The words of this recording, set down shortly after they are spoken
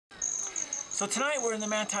So tonight we're in the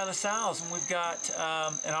Manti La Sal's and we've got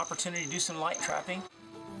an opportunity to do some light trapping.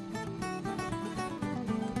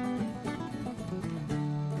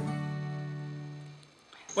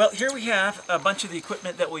 Well, here we have a bunch of the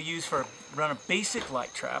equipment that we'll use for run a basic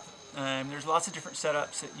light trap. There's lots of different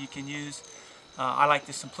setups that you can use. I like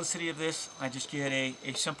the simplicity of this. I just get a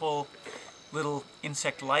simple little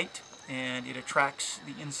insect light, and it attracts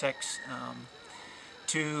the insects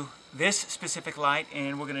to this specific light,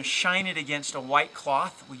 and we're going to shine it against a white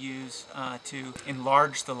cloth we use to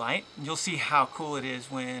enlarge the light. And you'll see how cool it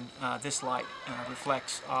is when this light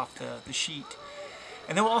reflects off the sheet.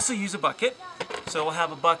 And then we'll also use a bucket. So we'll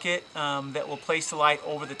have a bucket that we'll place the light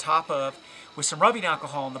over the top of with some rubbing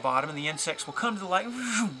alcohol on the bottom, and the insects will come to the light and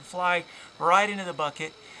fly right into the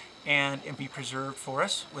bucket and be preserved for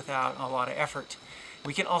us without a lot of effort.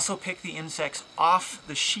 We can also pick the insects off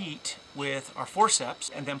the sheet with our forceps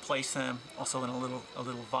and then place them also in a little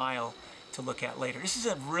vial to look at later. This is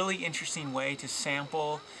a really interesting way to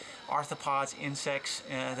sample arthropods, insects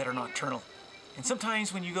that are nocturnal. And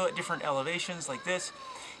sometimes when you go at different elevations like this,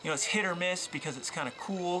 you know, it's hit or miss because it's kind of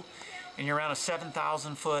cool and you're around a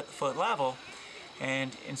 7,000 foot level,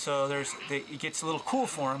 and so it gets a little cool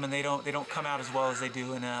for them, and they don't come out as well as they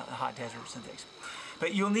do in hot deserts and things.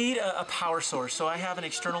 But you'll need a power source. So I have an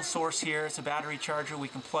external source here. It's a battery charger. We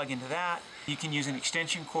can plug into that. You can use an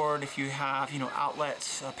extension cord if you have, you know,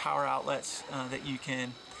 outlets, power outlets that you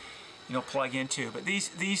can, you know, plug into. But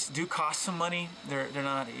these do cost some money. They're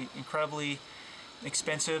not incredibly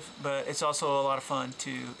expensive, but it's also a lot of fun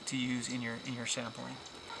to use in your sampling.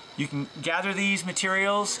 You can gather these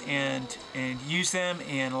materials and use them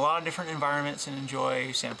in a lot of different environments and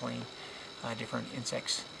enjoy sampling different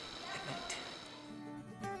insects at night.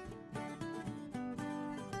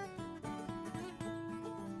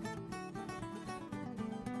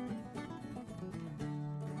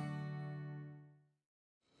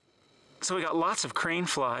 So we got lots of crane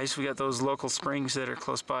flies. We got those local springs that are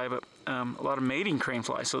close by, but a lot of mating crane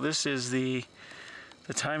flies. So this is the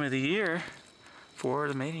time of the year for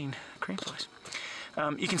the mating crane flies.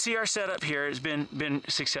 You can see our setup here has been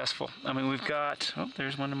successful. I mean, we've got, oh,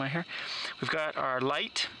 there's one in my hair. We've got our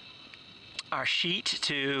light, our sheet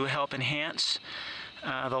to help enhance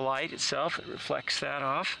the light itself. It reflects that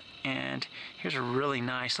off. And here's a really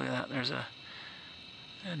nice, look at that, there's a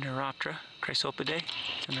Neuroptera, Chrysopidae,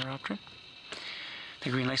 it's a Neuroptera. The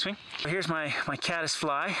green lacewing. Here's my caddis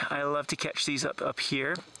fly. I love to catch these up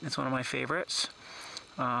here. It's one of my favorites.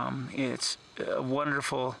 It's a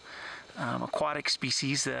wonderful aquatic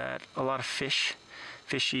species that a lot of fish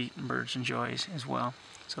eat and birds enjoy as well.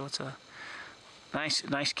 So it's a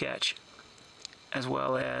nice catch, as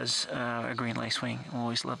well as a green lacewing.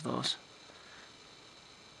 Always love those.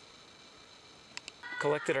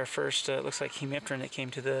 Collected our first, looks like hemipteran that came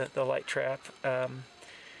to the light trap.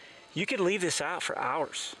 You could leave this out for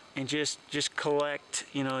hours and just collect,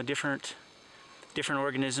 you know, different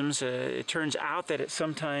organisms. It turns out that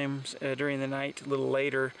sometimes during the night, a little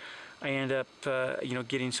later, I end up, you know,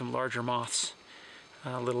 getting some larger moths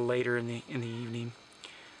a little later in the evening.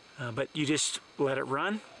 But you just let it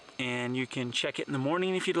run, and you can check it in the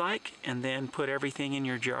morning if you'd like, and then put everything in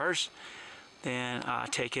your jars. Then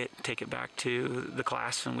take it back to the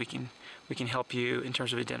class, and we can help you in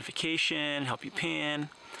terms of identification, help you pin.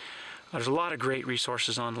 There's a lot of great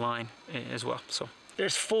resources online as well. So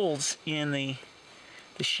there's folds in the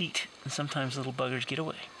sheet, and sometimes little buggers get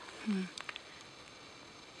away.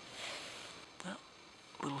 Well,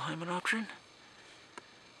 little Hymenopteran.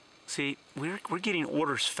 See, we're getting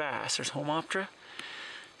orders fast. There's Homoptera.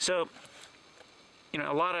 So, you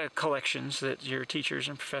know, a lot of collections that your teachers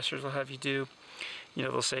and professors will have you do, you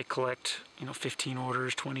know, they'll say collect, you know, 15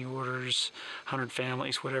 orders, 20 orders, 100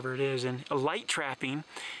 families, whatever it is. And a light trapping,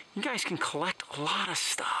 you guys can collect a lot of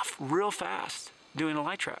stuff real fast doing a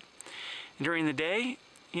light trap. And during the day,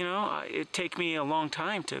 you know, it'd take me a long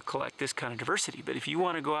time to collect this kind of diversity. But if you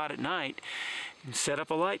want to go out at night and set up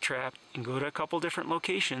a light trap and go to a couple different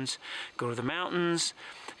locations, go to the mountains,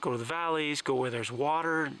 go to the valleys, go where there's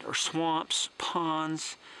water or swamps,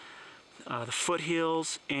 ponds, the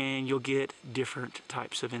foothills, and you'll get different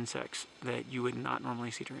types of insects that you would not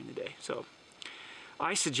normally see during the day. So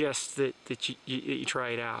I suggest that you try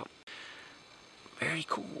it out. Very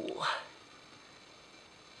cool.